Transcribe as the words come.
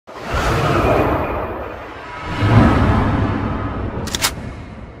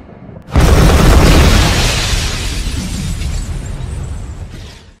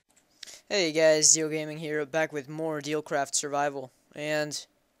Hey guys, Deal Gaming here, back with more DiehlCraft Survival. And,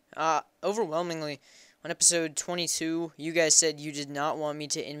 overwhelmingly, on episode 22, you guys said you did not want me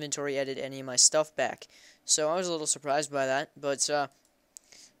to inventory edit any of my stuff back. So I was a little surprised by that, but, I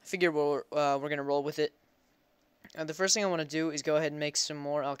figured we're gonna roll with it. The first thing I want to do is go ahead and make some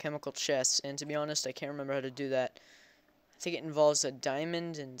more alchemical chests, and to be honest, I can't remember how to do that. I think it involves a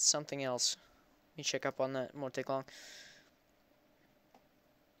diamond and something else. Let me check up on that, it won't take long.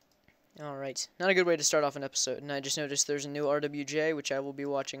 Alright, not a good way to start off an episode, and I just noticed there's a new RWJ, which I will be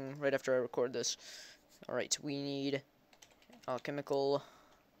watching right after I record this. Alright, we need alchemical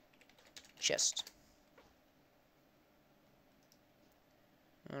chest.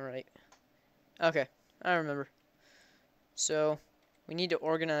 Alright. Okay, I remember. So, we need to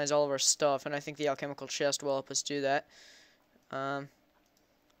organize all of our stuff, and I think the alchemical chest will help us do that. We're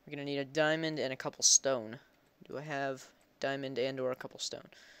gonna need a diamond and a couple stone. Do I have diamond and or a couple stone?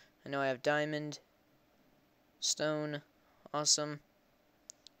 I know I have diamond, stone, awesome.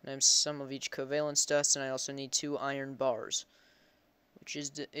 And I have some of each covalence dust, and I also need 2 iron bars, which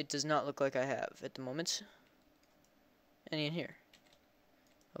is it does not look like I have at the moment. Any in here?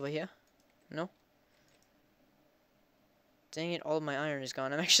 Over here? No? Dang it, all of my iron is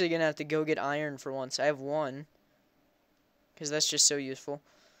gone. I'm actually gonna have to go get iron for once. I have 1, because that's just so useful.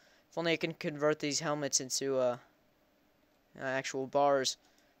 If only I can convert these helmets into actual bars.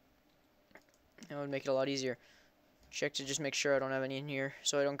 That would make it a lot easier. Check to just make sure I don't have any in here,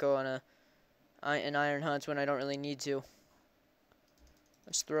 so I don't go on an iron hunt when I don't really need to.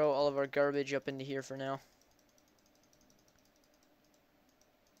 Let's throw all of our garbage up into here for now.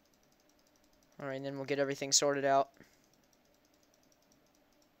 Alright, and then we'll get everything sorted out.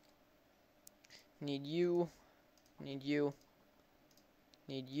 Need you. Need you.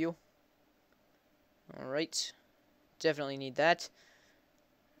 Need you. Alright. Definitely need that.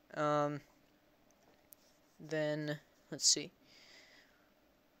 Then, let's see.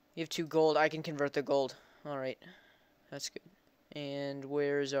 You have 2 gold. I can convert the gold. Alright. That's good. And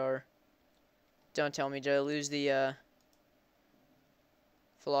where's our... Don't tell me, did I lose the,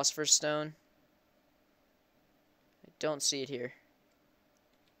 Philosopher's Stone? I don't see it here.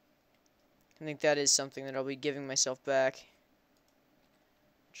 I think that is something that I'll be giving myself back.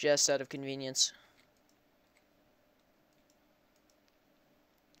 Just out of convenience.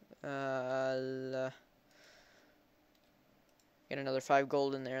 Get another 5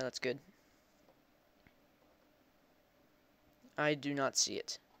 gold in there, that's good. I do not see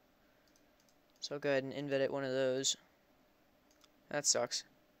it. So I'll go ahead and invent one of those. That sucks.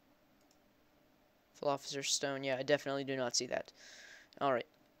 Philosopher's Stone, yeah, I definitely do not see that. Alright.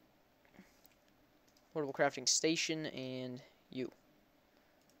 Portable crafting station, and you.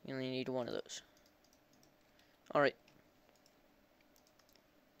 You only need 1 of those. Alright.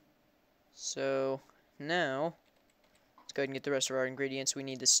 So, now... let's go ahead and get the rest of our ingredients. We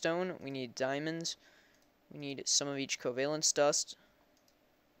need the stone, we need diamonds, we need some of each covalence dust.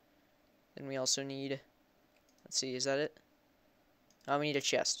 Then we also need, let's see, is that it? Oh, we need a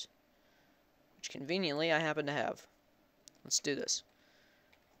chest, which conveniently I happen to have. Let's do this.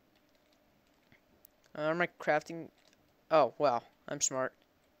 Am I crafting? Oh, wow, I'm smart.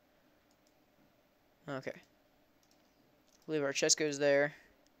 Okay. I believe our chest goes there.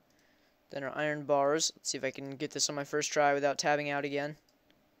 Then our iron bars. Let's see if I can get this on my first try without tabbing out again.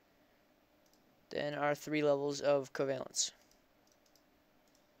 Then our 3 levels of covalence.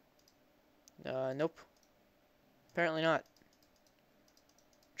 Nope. Apparently not.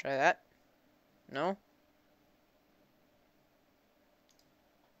 Try that. No?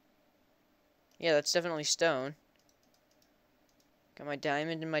 Yeah, that's definitely stone. Got my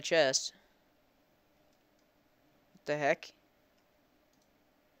diamond in my chest. What the heck?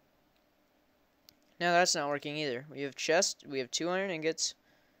 No, that's not working either. We have chest, we have 2 iron ingots,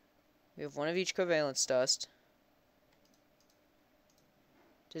 we have 1 of each covalence dust.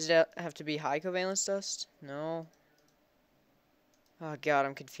 Does it have to be high covalence dust? No. Oh god,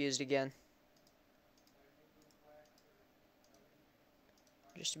 I'm confused again.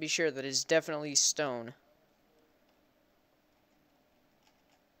 Just to be sure, that is definitely stone.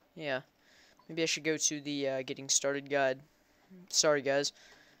 Yeah. Maybe I should go to the getting started guide. Sorry guys.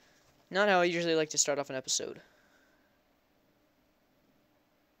 Not how I usually like to start off an episode.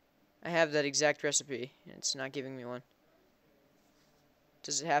 I have that exact recipe, and it's not giving me one.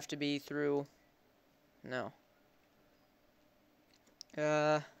 Does it have to be through... No.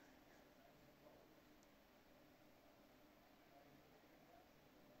 Well,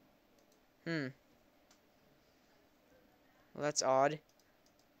 that's odd.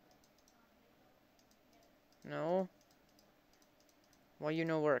 No. Why you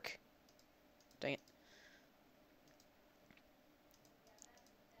no work? Dang it.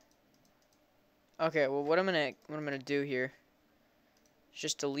 Okay, well, what I'm gonna do here is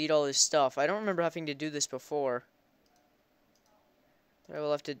just delete all this stuff. I don't remember having to do this before. But I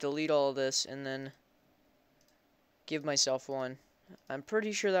will have to delete all of this and then give myself one. I'm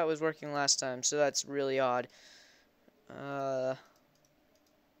pretty sure that was working last time, so that's really odd.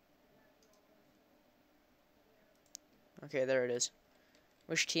 Okay, there it is.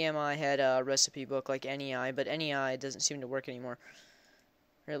 Wish TMI had a recipe book like NEI, but NEI doesn't seem to work anymore.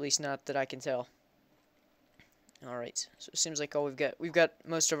 Or at least not that I can tell. Alright, so it seems like all we've got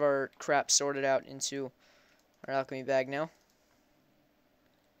most of our crap sorted out into our alchemy bag now.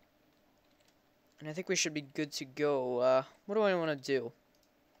 And I think we should be good to go. What do I want to do?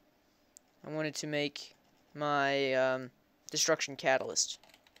 I wanted to make my destruction catalyst.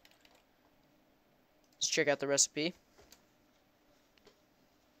 Let's check out the recipe.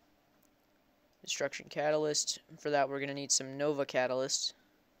 Destruction catalyst. For that, we're going to need some Nova catalyst.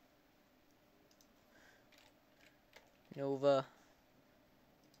 Nova.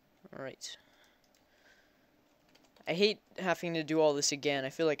 Alright. I hate having to do all this again. I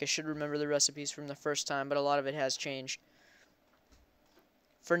feel like I should remember the recipes from the first time, but a lot of it has changed.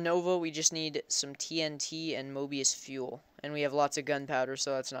 For Nova, we just need some TNT and Mobius fuel. And we have lots of gunpowder,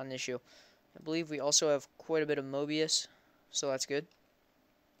 so that's not an issue. I believe we also have quite a bit of Mobius, so that's good.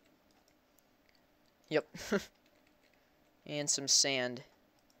 Yep. And some sand.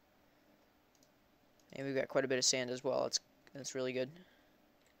 And we've got quite a bit of sand as well. That's really good.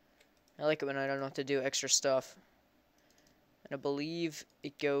 I like it when I don't have to do extra stuff. And I believe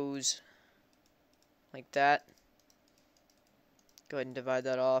it goes like that. Go ahead and divide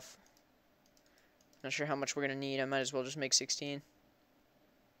that off. Not sure how much we're going to need. I might as well just make 16.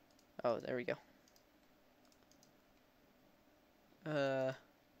 Oh, there we go.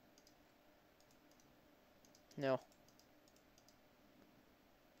 No.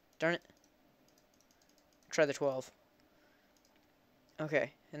 Darn it. Try the 12.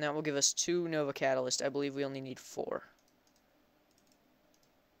 Okay, and that will give us 2 Nova Catalyst. I believe we only need 4.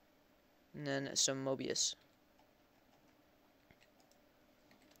 And then some Mobius.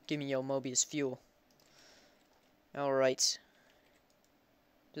 Give me yo Mobius fuel. Alright.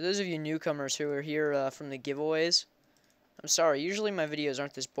 To those of you newcomers who are here from the giveaways, I'm sorry, usually my videos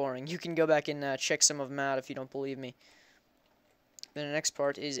aren't this boring. You can go back and check some of them out if you don't believe me. Then the next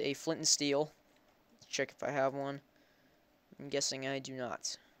part is a flint and steel. Let's check if I have one. I'm guessing I do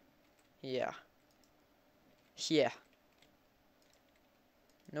not. Yeah. Yeah.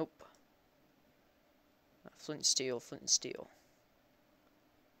 Nope. Flint and steel, flint and steel.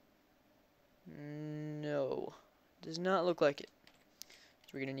 No. Does not look like it. So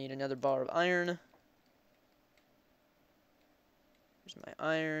we're going to need another bar of iron. Here's my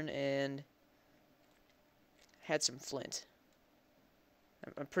iron, and had some flint.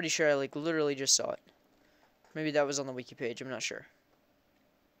 I'm pretty sure I literally just saw it. Maybe that was on the wiki page, I'm not sure.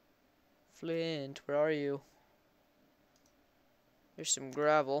 Flint, where are you? There's some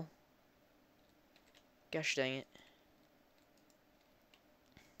gravel. Gosh dang it.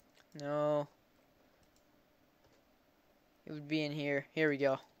 No. It would be in here. Here we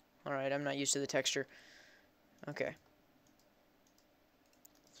go. Alright, I'm not used to the texture. Okay.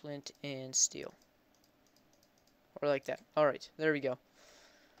 Flint and steel. Or like that. Alright, there we go.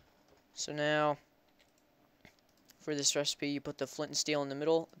 So now, for this recipe, you put the flint and steel in the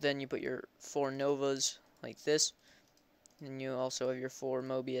middle, then you put your 4 Novas like this, and you also have your 4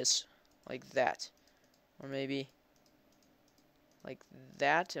 Mobius like that. Or maybe like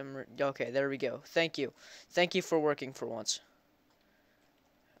that. Okay, there we go. Thank you. Thank you for working for once.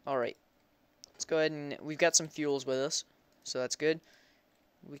 Alright. Let's go ahead and we've got some fuels with us, so that's good.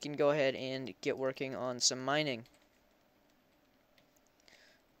 We can go ahead and get working on some mining.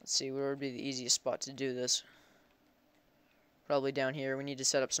 Let's see, where would be the easiest spot to do this? Probably down here. We need to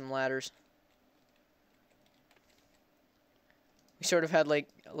set up some ladders. We sort of had like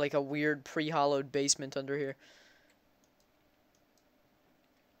a weird pre-hollowed basement under here.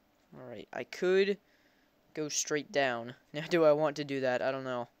 Alright, I could go straight down. Now, do I want to do that? I don't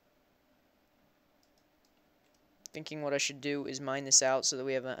know. Thinking what I should do is mine this out so that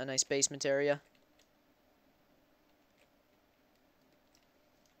we have a nice basement area.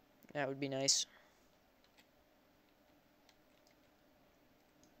 That would be nice.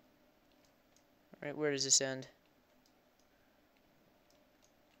 Alright, where does this end?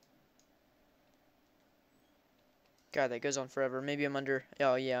 God, that goes on forever. Maybe I'm under...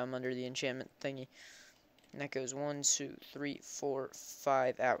 Oh, yeah, I'm under the enchantment thingy. And that goes 1, 2, 3, 4,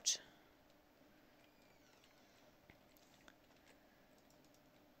 5 out.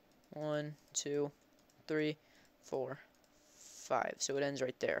 1, 2, 3, 4, 5. So it ends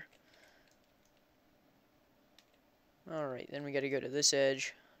right there. Alright, then we gotta go to this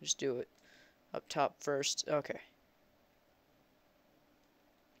edge. Just do it up top first. Okay.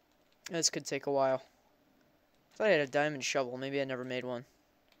 This could take a while. I thought I had a diamond shovel. Maybe I never made one.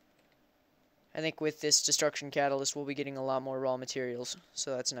 I think with this destruction catalyst, we'll be getting a lot more raw materials.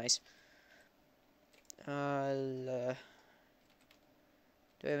 So that's nice. Do I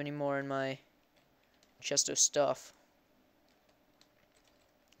have any more in my chest of stuff?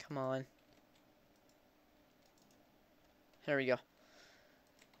 Come on. There we go.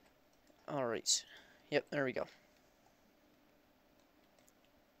 Alright. Yep, there we go.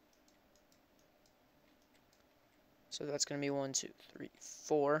 So that's going to be 1, 2, 3,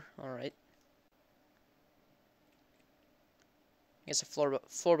 4. Alright. I guess a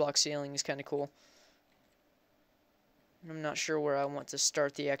floor block ceiling is kind of cool. I'm not sure where I want to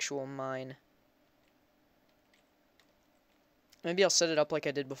start the actual mine. Maybe I'll set it up like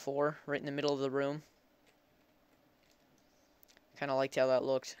I did before, right in the middle of the room. Kind of liked how that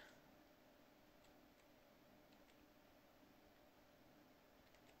looked.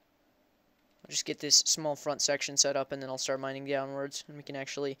 I'll just get this small front section set up and then I'll start mining downwards and we can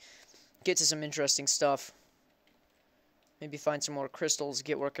actually get to some interesting stuff. Maybe find some more crystals,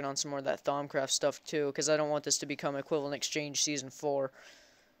 get working on some more of that DiehlCraft stuff too, because I don't want this to become Equivalent Exchange Season 4.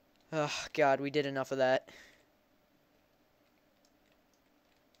 Oh, God, we did enough of that.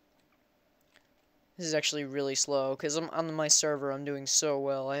 This is actually really slow, because on my server I'm doing so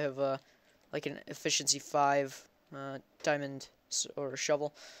well. I have like an efficiency 5 diamond or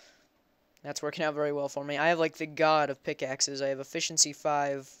shovel. That's working out very well for me. I have like the god of pickaxes. I have efficiency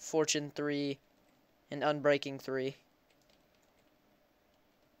 5, fortune 3, and unbreaking 3.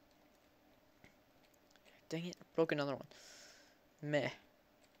 Dang it, I broke another one. Meh.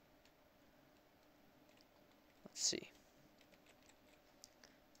 Let's see.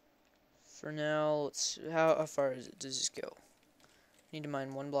 For now, let's how far does this go? Need to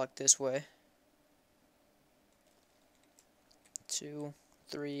mine 1 block this way. 2,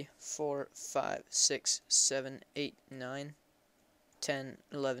 3, 4, 5, 6, 7, 8, 9, 10,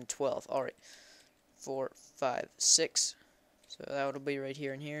 11, 12. Alright. 4, 5, 6. So that will be right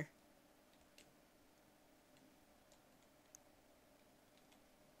here and here.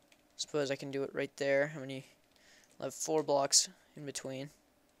 Suppose I can do it right there. How many? I'll have 4 blocks in between.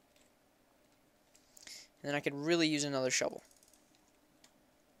 And then I could really use another shovel.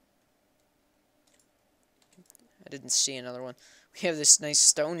 I didn't see another one. We have this nice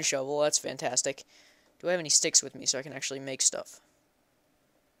stone shovel. That's fantastic. Do I have any sticks with me so I can actually make stuff?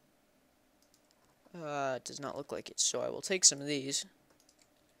 It does not look like it. So I will take some of these.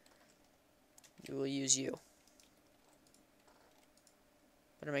 We will use you.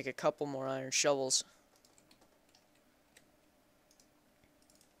 Better make a couple more iron shovels.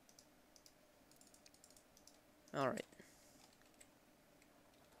 Alright.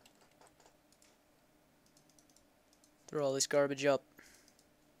 Throw all this garbage up.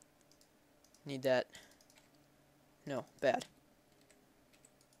 Need that. No, bad.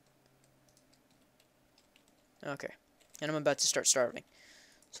 Okay. And I'm about to start starving.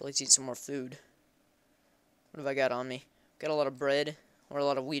 So let's eat some more food. What have I got on me? Got a lot of bread. Or a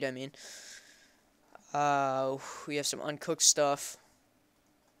lot of wheat, I mean. We have some uncooked stuff.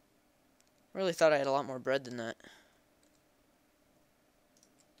 Really thought I had a lot more bread than that.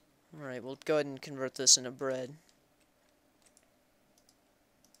 Alright, we'll go ahead and convert this into bread.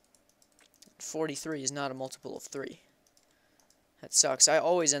 43 is not a multiple of 3. That sucks. I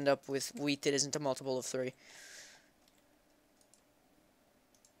always end up with wheat that isn't a multiple of 3.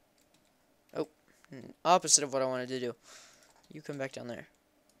 Oh, opposite of what I wanted to do. You come back down there.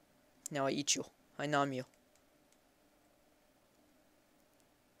 Now I eat you. I nom you.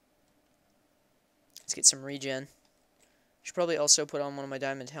 Let's get some regen. Should probably also put on one of my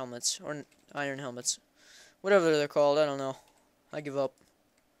diamond helmets. Or iron helmets. Whatever they're called, I don't know. I give up.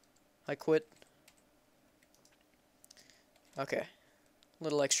 I quit. Okay.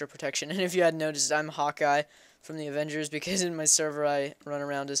 Little extra protection. And if you hadn't noticed, I'm Hawkeye from the Avengers, because in my server I run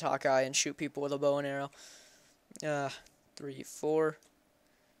around as Hawkeye and shoot people with a bow and arrow. 3, 4.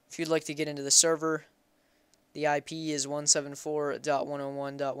 If you'd like to get into the server, the IP is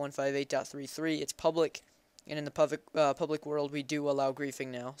 174.101.158.33. It's public, and in the public world, we do allow griefing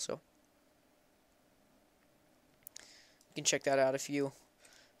now, so you can check that out if you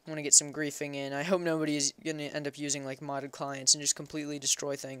want to get some griefing in. I hope nobody is going to end up using like modded clients and just completely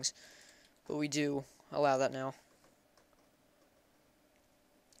destroy things, but we do allow that now.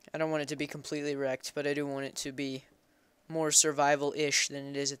 I don't want it to be completely wrecked, but I do want it to be more survival-ish than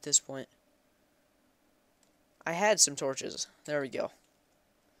it is at this point. I had some torches. There we go.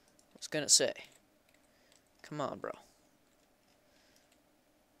 I was gonna say. Come on, bro.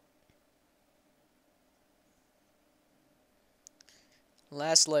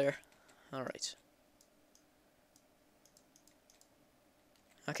 Last layer. Alright.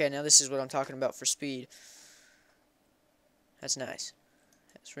 Okay, now this is what I'm talking about for speed. That's nice.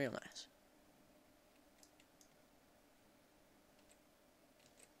 That's real nice.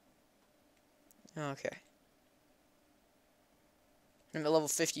 Okay. I'm at level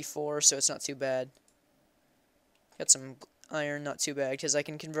 54, so it's not too bad. Got some iron, not too bad, because I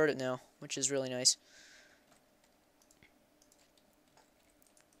can convert it now, which is really nice.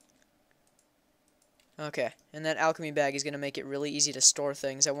 Okay, and that alchemy bag is going to make it really easy to store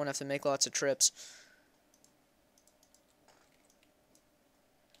things. I won't have to make lots of trips.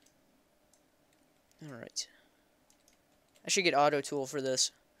 Alright. I should get auto tool for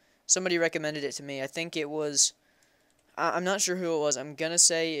this. Somebody recommended it to me. I think it was... I'm not sure who it was. I'm going to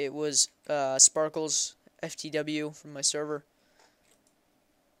say it was Sparkles FTW from my server.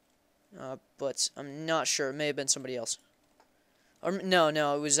 But I'm not sure. It may have been somebody else. Or no,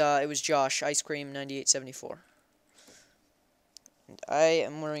 it was Josh, Ice Cream 9874. And I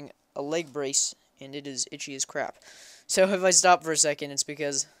am wearing a leg brace, and it is itchy as crap. So if I stop for a second, it's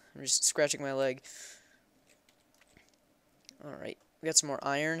because I'm just scratching my leg. Alright, we got some more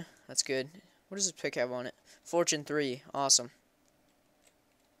iron. That's good. What does this pick have on it? Fortune 3. Awesome.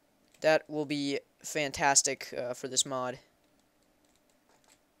 That will be fantastic for this mod.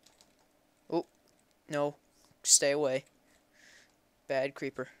 Oh, no. Stay away. Bad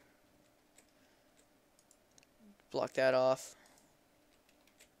creeper. Block that off.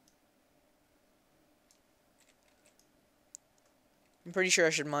 I'm pretty sure I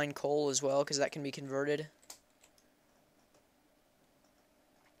should mine coal as well, because that can be converted.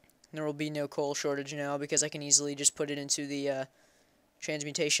 There will be no coal shortage now, because I can easily just put it into the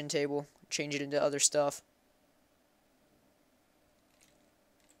transmutation table, change it into other stuff.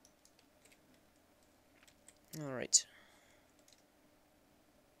 Alright.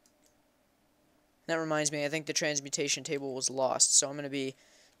 That reminds me, I think the transmutation table was lost, so I'm going to be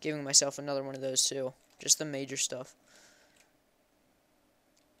giving myself another one of those too. Just the major stuff.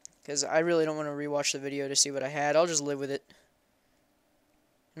 Because I really don't want to rewatch the video to see what I had. I'll just live with it.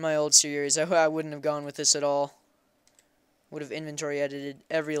 In my old series, I wouldn't have gone with this at all. Would have inventory edited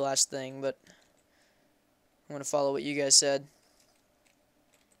every last thing, but I want to follow what you guys said.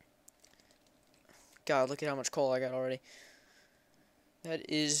 God, look at how much coal I got already. That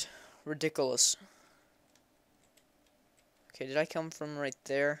is ridiculous. Okay, did I come from right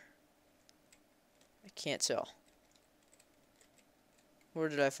there? I can't tell. Where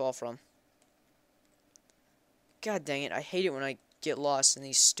did I fall from? God dang it, I hate it when I get lost in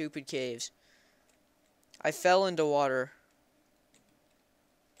these stupid caves. I fell into water.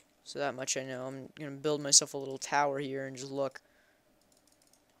 So that much I know. I'm going to build myself a little tower here and just look.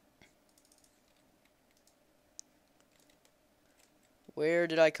 Where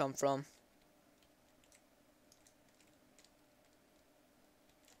did I come from?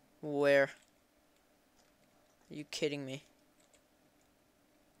 Where? Are you kidding me?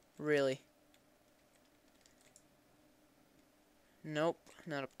 Really? Nope,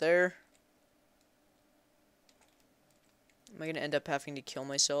 not up there. Am I going to end up having to kill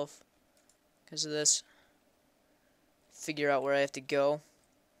myself because of this? Figure out where I have to go.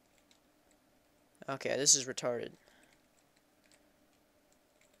 Okay, this is retarded.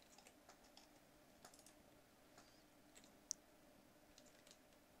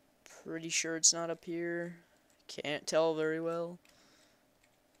 Pretty sure it's not up here. Can't tell very well.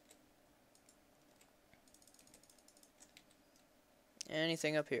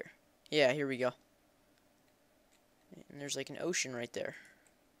 Anything up here? Yeah, here we go. And there's like an ocean right there.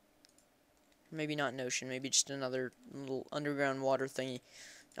 Maybe not an ocean, maybe just another little underground water thingy.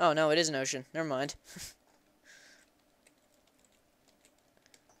 Oh, no, it is an ocean. Never mind.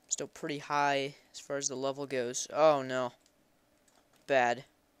 Still pretty high as far as the level goes. Oh, no. Bad.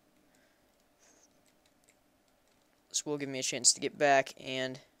 This will give me a chance to get back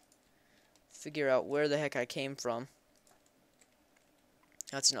and figure out where the heck I came from.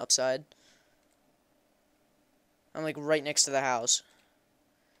 That's an upside. I'm like right next to the house.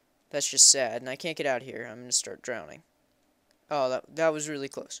 That's just sad, and I can't get out here. I'm gonna start drowning. Oh, that was really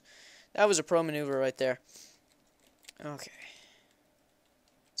close. That was a pro maneuver right there. Okay.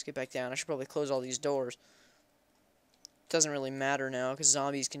 Let's get back down. I should probably close all these doors. Doesn't really matter now, because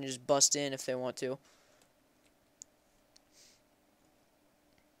zombies can just bust in if they want to.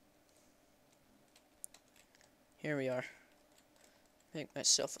 Here we are. Make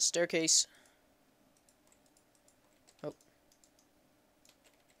myself a staircase. Oh.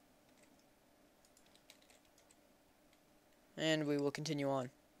 And we will continue on.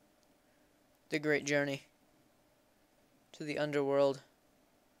 The great journey to the underworld,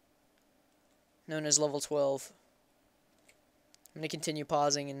 known as level 12. I'm going to continue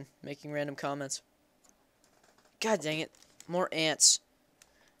pausing and making random comments. God dang it. More ants.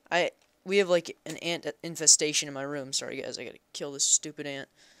 We have like an ant infestation in my room. Sorry guys, I gotta kill this stupid ant.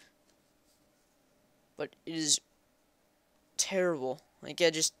 But it is terrible. Like,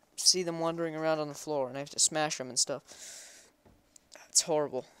 I just see them wandering around on the floor and I have to smash them and stuff. It's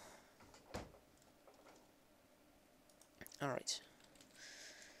horrible. Alright.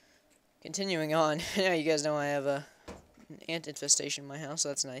 Continuing on. Now you guys know I have an ant infestation in my house, so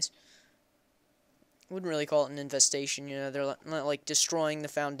that's nice. Wouldn't really call it an infestation, you know, they're not like destroying the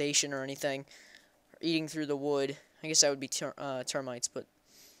foundation or anything, or eating through the wood. I guess that would be termites, but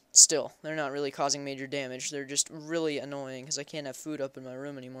still, they're not really causing major damage. They're just really annoying, because I can't have food up in my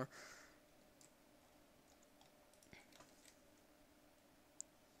room anymore.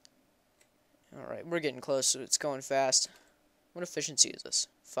 Alright, we're getting close, so it's going fast. What efficiency is this?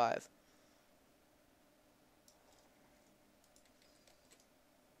 5.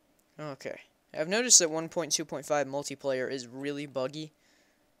 Okay. I've noticed that 1.2.5 multiplayer is really buggy.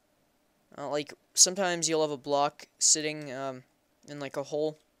 Like, sometimes you'll have a block sitting in, like, a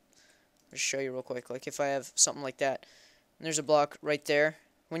hole. I'll just show you real quick. Like, if I have something like that, and there's a block right there.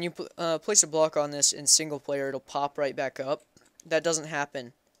 When you place a block on this in single player, it'll pop right back up. That doesn't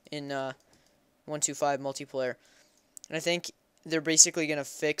happen in 1.2.5 multiplayer. And I think they're basically going to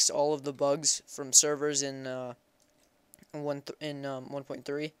fix all of the bugs from servers in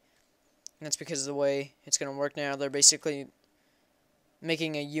 1.3. And that's because of the way it's going to work now. They're basically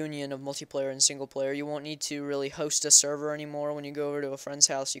making a union of multiplayer and single player. You won't need to really host a server anymore. When you go over to a friend's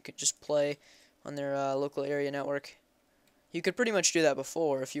house, you could just play on their local area network. You could pretty much do that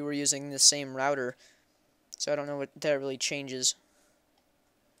before if you were using the same router. So I don't know what that really changes.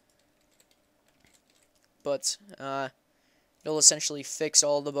 But it'll essentially fix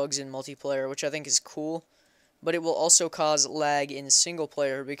all the bugs in multiplayer, which I think is cool. But it will also cause lag in single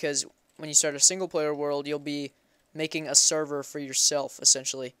player, because when you start a single player world, you'll be making a server for yourself,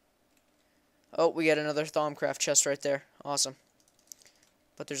 essentially. Oh, we got another DiehlCraft chest right there. Awesome.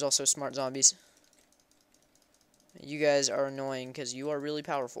 But there's also smart zombies. You guys are annoying because you are really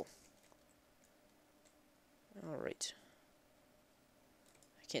powerful. Alright.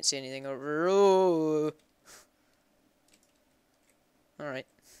 I can't see anything over. Oh. Alright.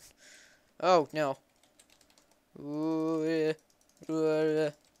 Oh, no. Ooh,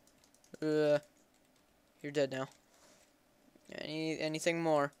 you're dead now. Anything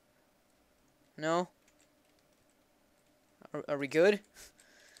more? No? Are we good?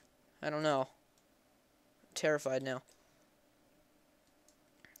 I don't know. I'm terrified now.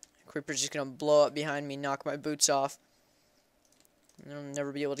 Creeper's just gonna blow up behind me, knock my boots off. And I'll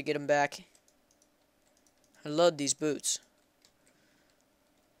never be able to get them back. I love these boots.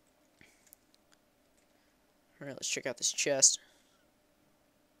 Alright, let's check out this chest.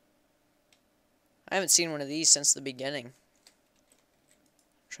 I haven't seen one of these since the beginning.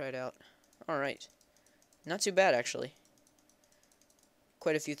 Try it out. Alright. Not too bad, actually.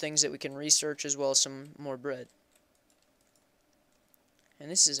 Quite a few things that we can research, as well as some more bread. And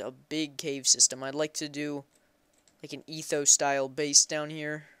this is a big cave system. I'd like to do like an ethos-style base down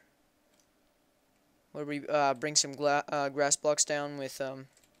here, where we bring some grass blocks down with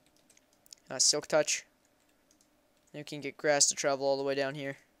silk touch. Then we can get grass to travel all the way down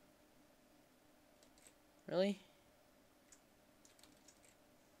here. Really?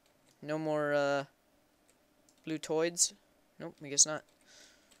 No more blue toids? Nope, I guess not.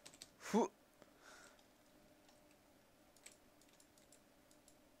 Whew.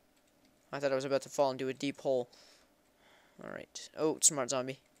 I thought I was about to fall into a deep hole. Alright. Oh, smart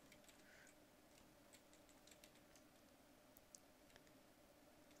zombie.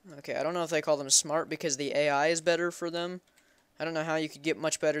 Okay, I don't know if they call them smart because the AI is better for them. I don't know how you could get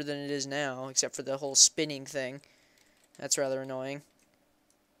much better than it is now, except for the whole spinning thing. That's rather annoying.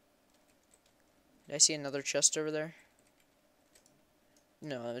 Did I see another chest over there?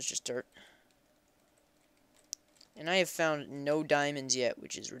 No, it was just dirt. And I have found no diamonds yet,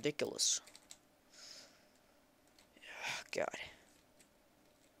 which is ridiculous. Oh, God.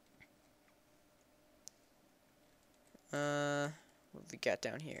 What have we got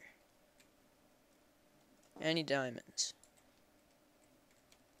down here? Any diamonds?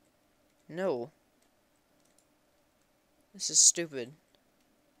 No. This is stupid.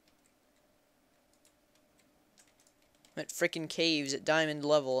 at frickin' caves at diamond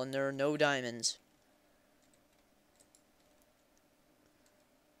level, and there are no diamonds.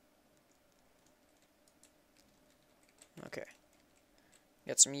 Okay.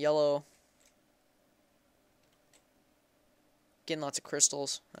 Got some yellow. Getting lots of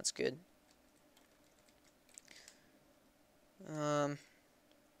crystals. That's good.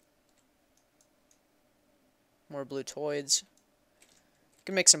 More blue toids.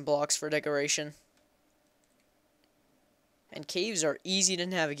 Can make some blocks for decoration. And caves are easy to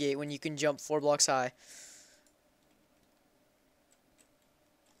navigate when you can jump 4 blocks high.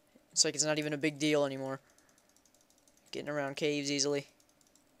 It's like it's not even a big deal anymore. Getting around caves easily.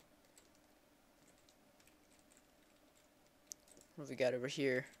 What have we got over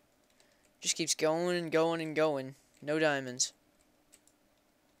here? Just keeps going and going and going. No diamonds.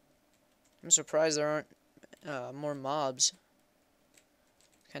 I'm surprised there aren't more mobs.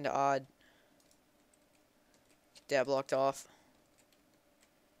 Kinda odd. Get that blocked off.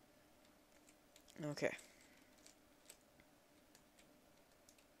 Okay.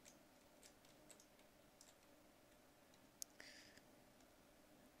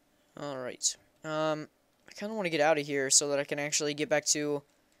 Alright. I kinda want to get out of here so that I can actually get back to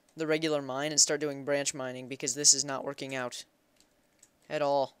the regular mine and start doing branch mining, because this is not working out at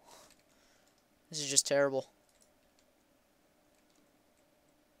all. This is just terrible.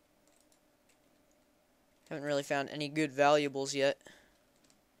 Haven't really found any good valuables yet.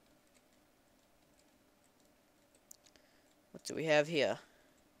 What do we have here?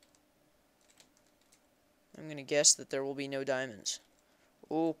 I'm gonna guess that there will be no diamonds.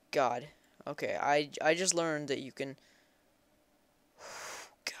 Oh god. Okay, I just learned that you can...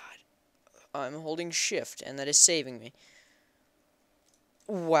 God. I'm holding shift, and that is saving me.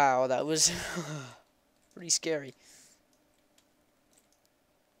 Wow, that was pretty scary.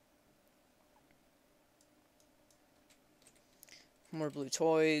 More blue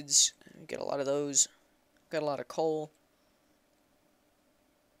toids. We get a lot of those. Got a lot of coal.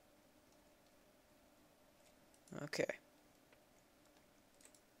 Okay.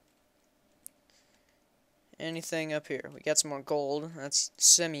 Anything up here? We got some more gold. That's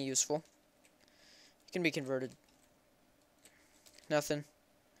semi-useful. It can be converted. Nothing.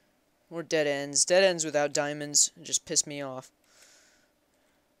 More dead ends. Dead ends without diamonds just piss me off.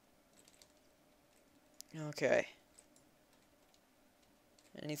 Okay.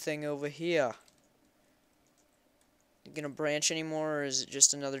 Anything over here? You gonna branch anymore, or is it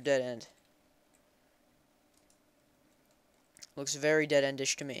just another dead end? Looks very dead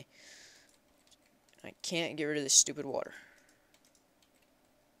endish to me. I can't get rid of this stupid water.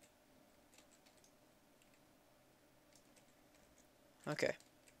 Okay.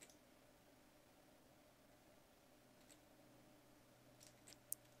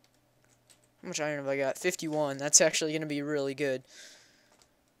 How much iron have I got? 51. That's actually going to be really good.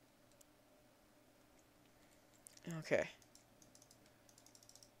 Okay.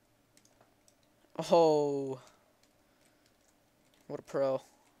 Oh. What a pro.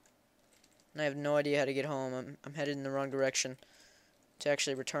 And I have no idea how to get home. I'm headed in the wrong direction to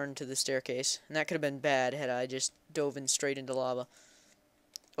actually return to the staircase. And that could have been bad had I just dove in straight into lava.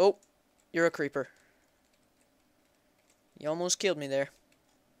 Oh, you're a creeper. You almost killed me there.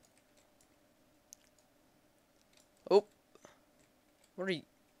 Oh. What are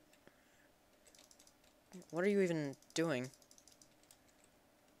you even doing?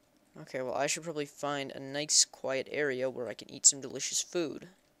 Okay, well, I should probably find a nice, quiet area where I can eat some delicious food.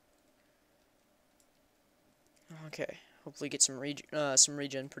 Okay, hopefully get some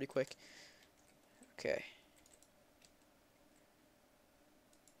regen pretty quick. Okay.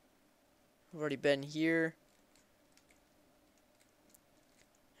 I've already been here.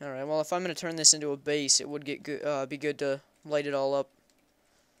 Alright, well, if I'm going to turn this into a base, it would get good, be good to light it all up.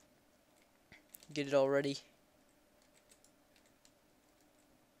 Get it all ready.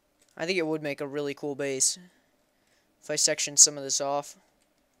 I think it would make a really cool base if I sectioned some of this off.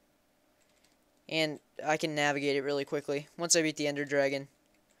 And I can navigate it really quickly once I beat the Ender Dragon.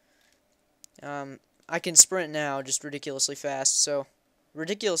 I can sprint now just ridiculously fast, so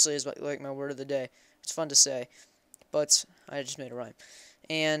ridiculously is like my word of the day. It's fun to say, but I just made a rhyme.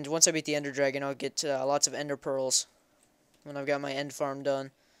 And once I beat the Ender Dragon, I'll get lots of Ender Pearls when I've got my end farm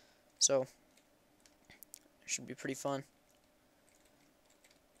done. So, it should be pretty fun.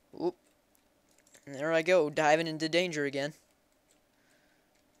 Oop. And there I go, diving into danger again.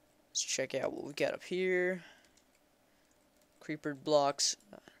 Let's check out what we got up here. Creeper blocks.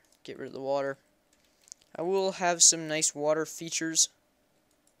 Get rid of the water. I will have some nice water features.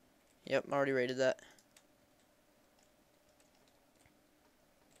 Yep, I already rated that.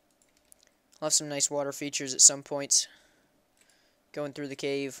 I'll have some nice water features at some points going through the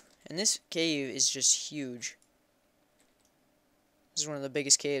cave. And this cave is just huge. This is one of the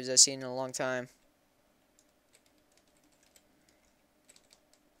biggest caves I've seen in a long time.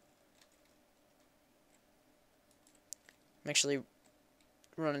 I'm actually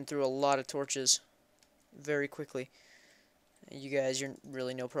running through a lot of torches very quickly. You guys, you're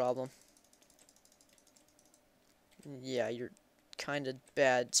really no problem. Yeah, you're kind of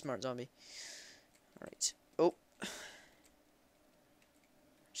bad, smart zombie. Alright. Oh.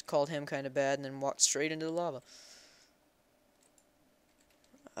 Just called him kind of bad and then walked straight into the lava.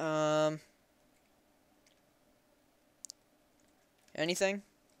 Anything?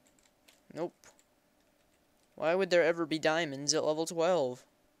 Nope. Why would there ever be diamonds at level 12?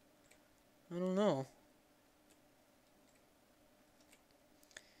 I don't know.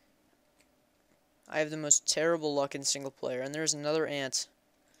 I have the most terrible luck in single player, and there's another ant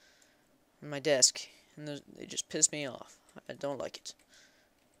on my desk, and they just piss me off. I don't like it.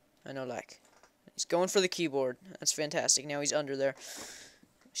 I know like. He's going for the keyboard. That's fantastic. Now he's under there.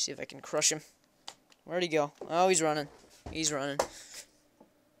 Let's see if I can crush him. Where'd he go? Oh, he's running. He's running.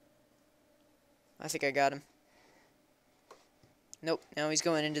 I think I got him. Nope, now he's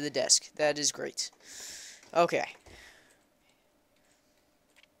going into the desk. That is great. Okay.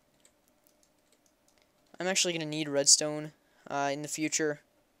 I'm actually going to need redstone in the future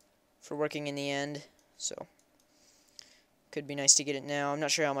for working in the end, so could be nice to get it now. I'm not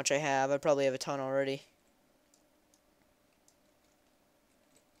sure how much I have. I probably have a ton already.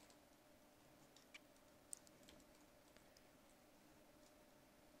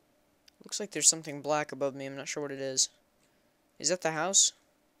 Looks like there's something black above me. I'm not sure what it is. Is that the house?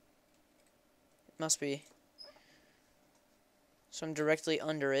 It must be. So I'm directly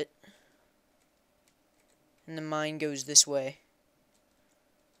under it. And the mine goes this way.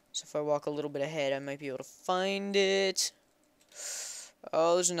 So if I walk a little bit ahead, I might be able to find it.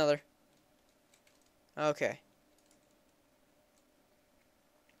 Oh, there's another. Okay.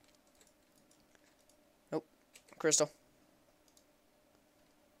 Nope. Crystal.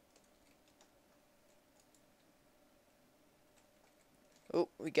 Oh,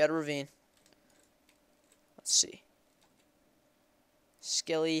 we got a ravine. Let's see.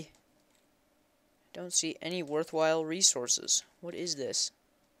 Skelly. Don't see any worthwhile resources. What is this?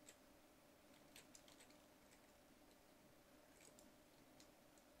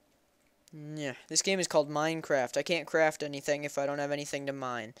 Yeah, this game is called Minecraft. I can't craft anything if I don't have anything to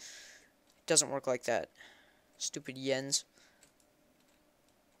mine. It doesn't work like that. Stupid yens.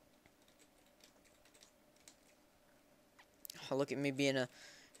 Oh, look at me being an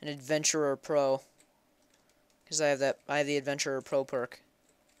adventurer pro. Because I have the adventurer pro perk.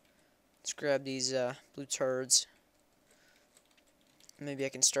 Let's grab these blue turds. Maybe I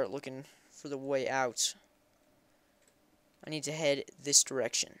can start looking for the way out. I need to head this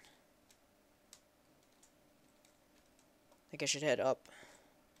direction. I think I should head up.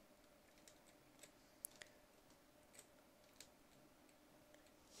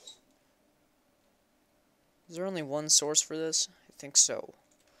 Is there only one source for this? I think so.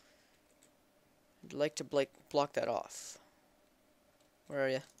 I'd like to block that off. Where are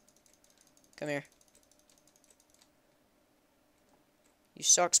you? Come here. You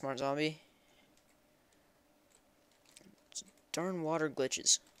suck, smart zombie. It's darn water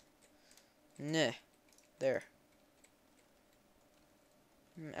glitches. Nah. There.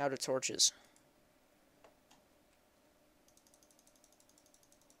 I'm out of torches.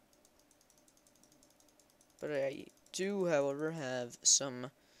 But I do, however, have some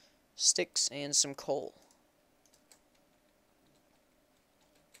sticks and some coal.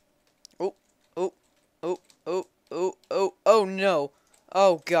 Oh, oh, oh, oh, oh, oh, oh no.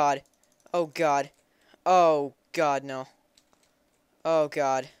 Oh god. Oh god. Oh god, no. Oh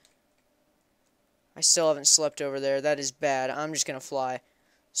god. I still haven't slept over there. That is bad. I'm just gonna fly.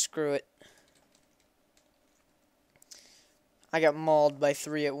 Screw it. I got mauled by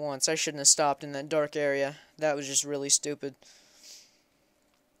 3 at once. I shouldn't have stopped in that dark area. That was just really stupid.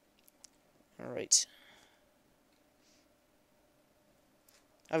 Alright.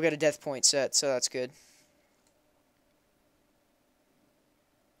 I've got a death point set, so that's good.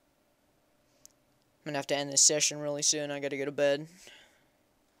 I'm gonna have to end this session really soon. I gotta go to bed.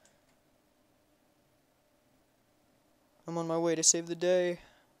 I'm on my way to save the day.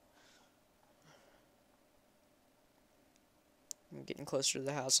 I'm getting closer to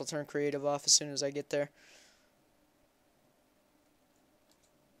the house. I'll turn creative off as soon as I get there.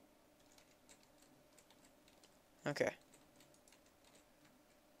 Okay.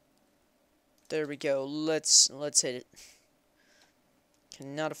 There we go. Let's hit it.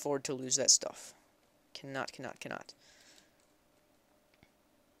 Cannot afford to lose that stuff. Cannot.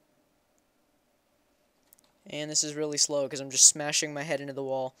 And this is really slow because I'm just smashing my head into the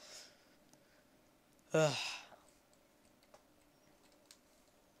wall. Ugh.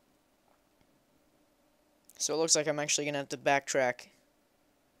 So it looks like I'm actually going to have to backtrack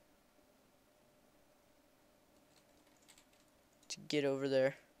to get over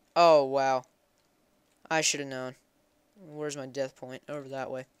there. Oh, wow. I should have known. Where's my death point? Over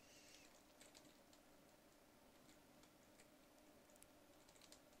that way.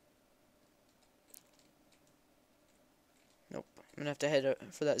 Nope. I'm going to have to head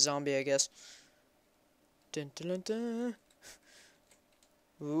for that zombie, I guess. Dun, dun, dun, dun.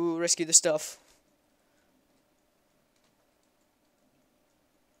 Ooh, rescue the stuff.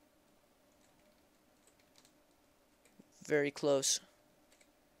 Very close.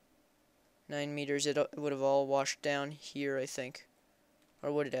 9 meters, it would have all washed down here, I think.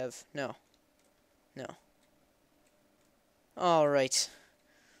 Or would it have? No. No. Alright.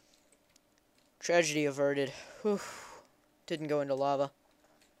 Tragedy averted. Whew. Didn't go into lava.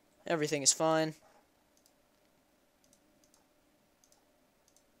 Everything is fine.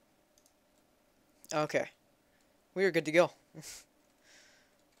 Okay. We are good to go.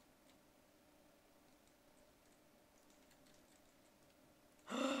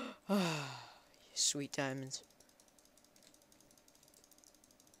 Sweet diamonds.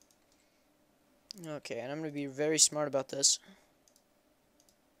 Okay, and I'm going to be very smart about this.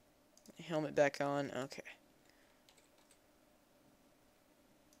 Helmet back on. Okay.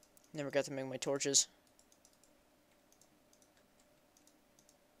 Never got to make my torches.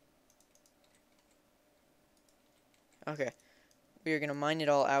 Okay. We are going to mine it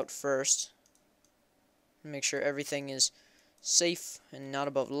all out first. Make sure everything is safe and not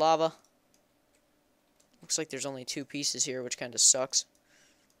above lava. Looks like there's only 2 pieces here, which kind of sucks.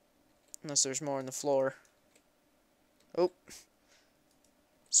 Unless there's more on the floor. Oh.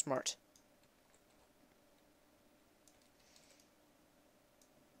 Smart.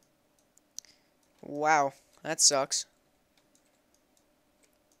 Wow, that sucks.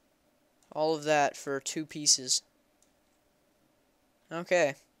 All of that for 2 pieces.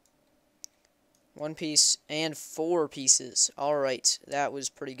 Okay. 1 piece and 4 pieces. Alright, that was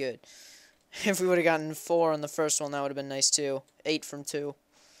pretty good. If we would have gotten 4 on the first one, that would have been nice too. 8 from 2.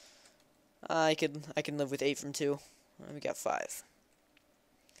 I can live with 8 from 2. We got 5.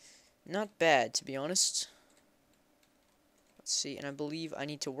 Not bad, to be honest. Let's see, and I believe I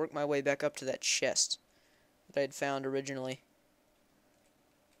need to work my way back up to that chest that I had found originally.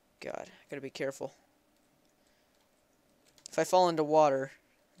 God, I gotta be careful. If I fall into water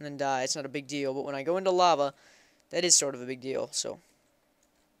and then die, it's not a big deal, but when I go into lava, that is sort of a big deal, so.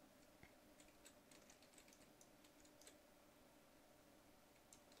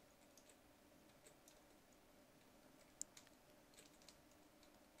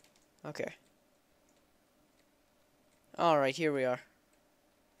 Okay. Alright, here we are.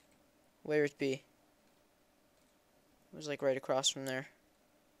 Where it be? It was like right across from there.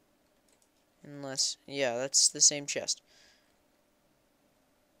 Unless, yeah, that's the same chest.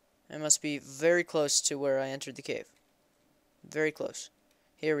 I must be very close to where I entered the cave. Very close.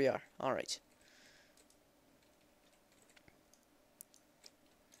 Here we are. Alright.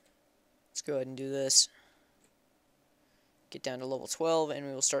 Let's go ahead and do this. Get down to level 12, and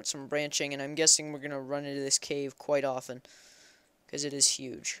we will start some branching, and I'm guessing we're going to run into this cave quite often, because it is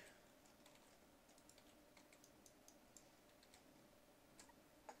huge.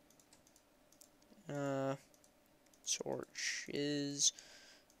 Torches,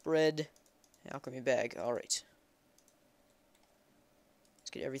 bread, alchemy bag. Alright. Let's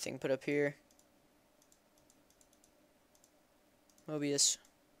get everything put up here. Mobius.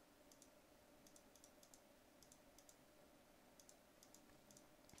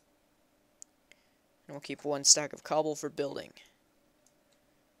 And we'll keep 1 stack of cobble for building.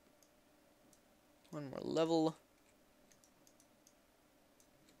 1 more level.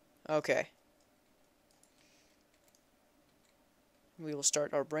 Okay. We will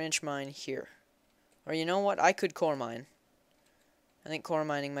start our branch mine here. Or you know what? I could core mine. I think core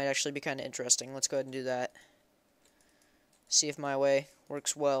mining might actually be kind of interesting. Let's go ahead and do that. See if my way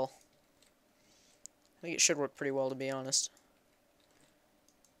works well. I think it should work pretty well, to be honest.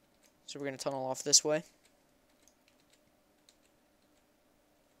 So we're going to tunnel off this way.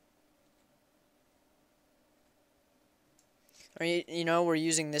 Or you know, we're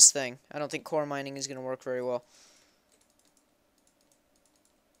using this thing. I don't think core mining is going to work very well.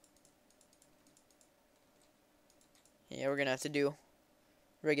 Yeah, we're going to have to do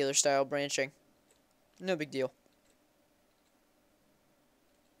regular style branching. No big deal.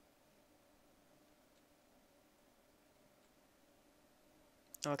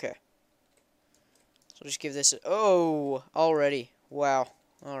 Okay. So just give this oh, already. Wow.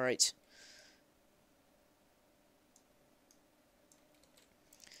 Alright.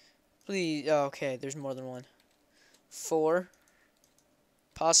 Please, okay, there's more than one. 4.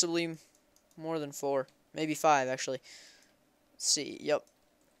 Possibly more than 4. Maybe 5, actually. Let's see, yep.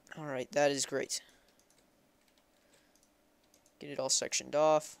 Alright, that is great. Get it all sectioned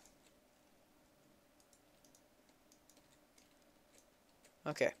off.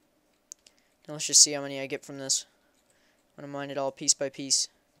 Okay. Now let's just see how many I get from this. I'm going to mine it all piece by piece.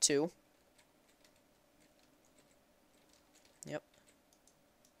 2. Yep.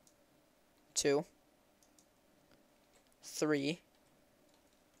 2. 3.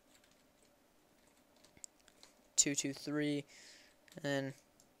 2, 2, 3. And then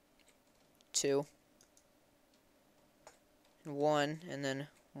 2. And 1. And then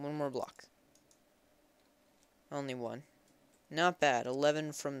one more block. Only 1. Not bad.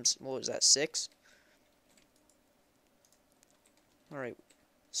 11 from, what was that, 6? Alright.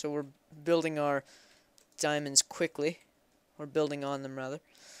 So we're building our diamonds quickly. We're building on them, rather.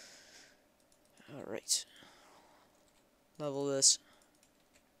 Alright. Level this.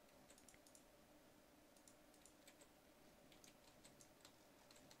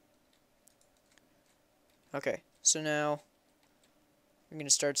 Okay. So now we're going to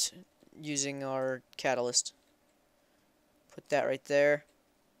start using our catalyst. Put that right there.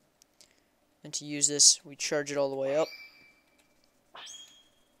 And to use this, we charge it all the way up.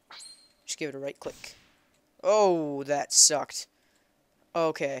 Just give it a right click. Oh, that sucked.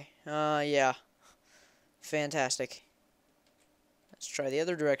 Okay. Yeah. Fantastic. Let's try the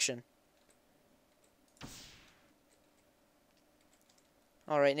other direction.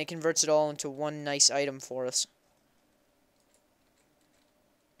 Alright, and it converts it all into one nice item for us.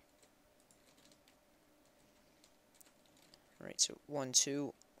 Alright, so 1,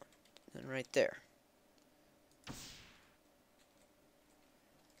 2, and right there.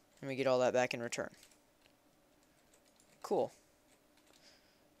 And we get all that back in return. Cool.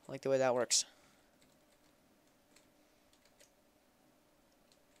 I like the way that works.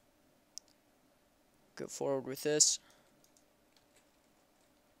 Go forward with this.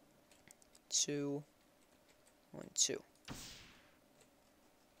 2, 1, 2.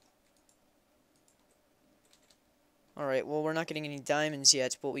 Alright, well, we're not getting any diamonds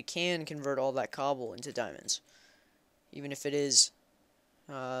yet, but we can convert all that cobble into diamonds. Even if it is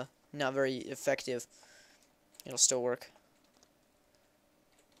not very effective, it'll still work.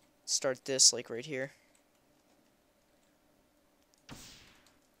 Start this, like, right here.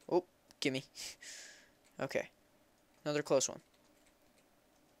 Oh, gimme. Okay. Another close one.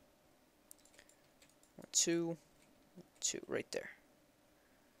 1, 2, 2, right there.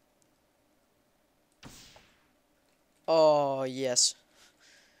 Oh, yes.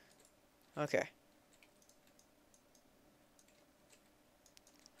 Okay.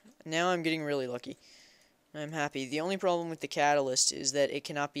 Now I'm getting really lucky. I'm happy. The only problem with the catalyst is that it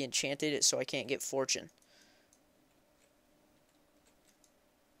cannot be enchanted, so I can't get fortune.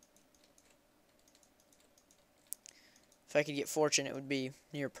 If I could get fortune, it would be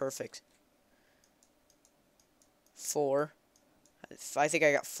near perfect. 4. I think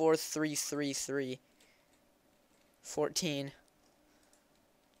I got 4, 3, 3, 3. 14.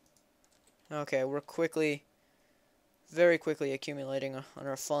 Okay, we're quickly, very quickly accumulating on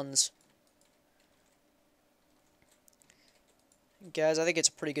our funds. Guys, I think it's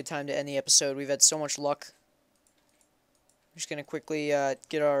a pretty good time to end the episode. We've had so much luck. I'm just going to quickly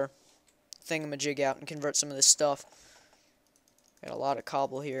get our thingamajig out and convert some of this stuff. Got a lot of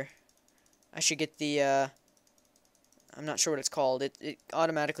cobble here. I should get the, I'm not sure what it's called. It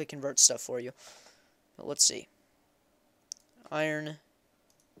automatically converts stuff for you. But let's see. Iron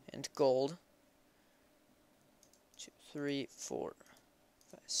and gold. 2, 3, 4,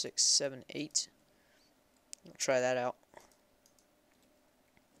 5, 6, 7, 8. We'll try that out.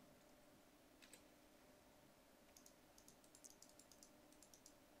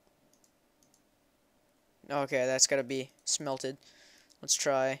 Okay, that's got to be smelted. Let's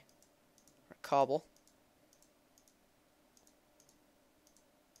try our cobble.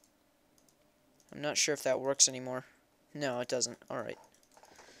 I'm not sure if that works anymore. No, it doesn't. Alright.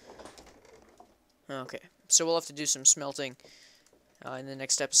 Okay, so we'll have to do some smelting in the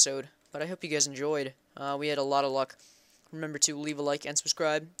next episode. But I hope you guys enjoyed. We had a lot of luck. Remember to leave a like and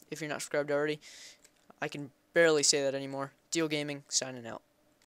subscribe if you're not subscribed already. I can barely say that anymore. Deal Gaming, signing out.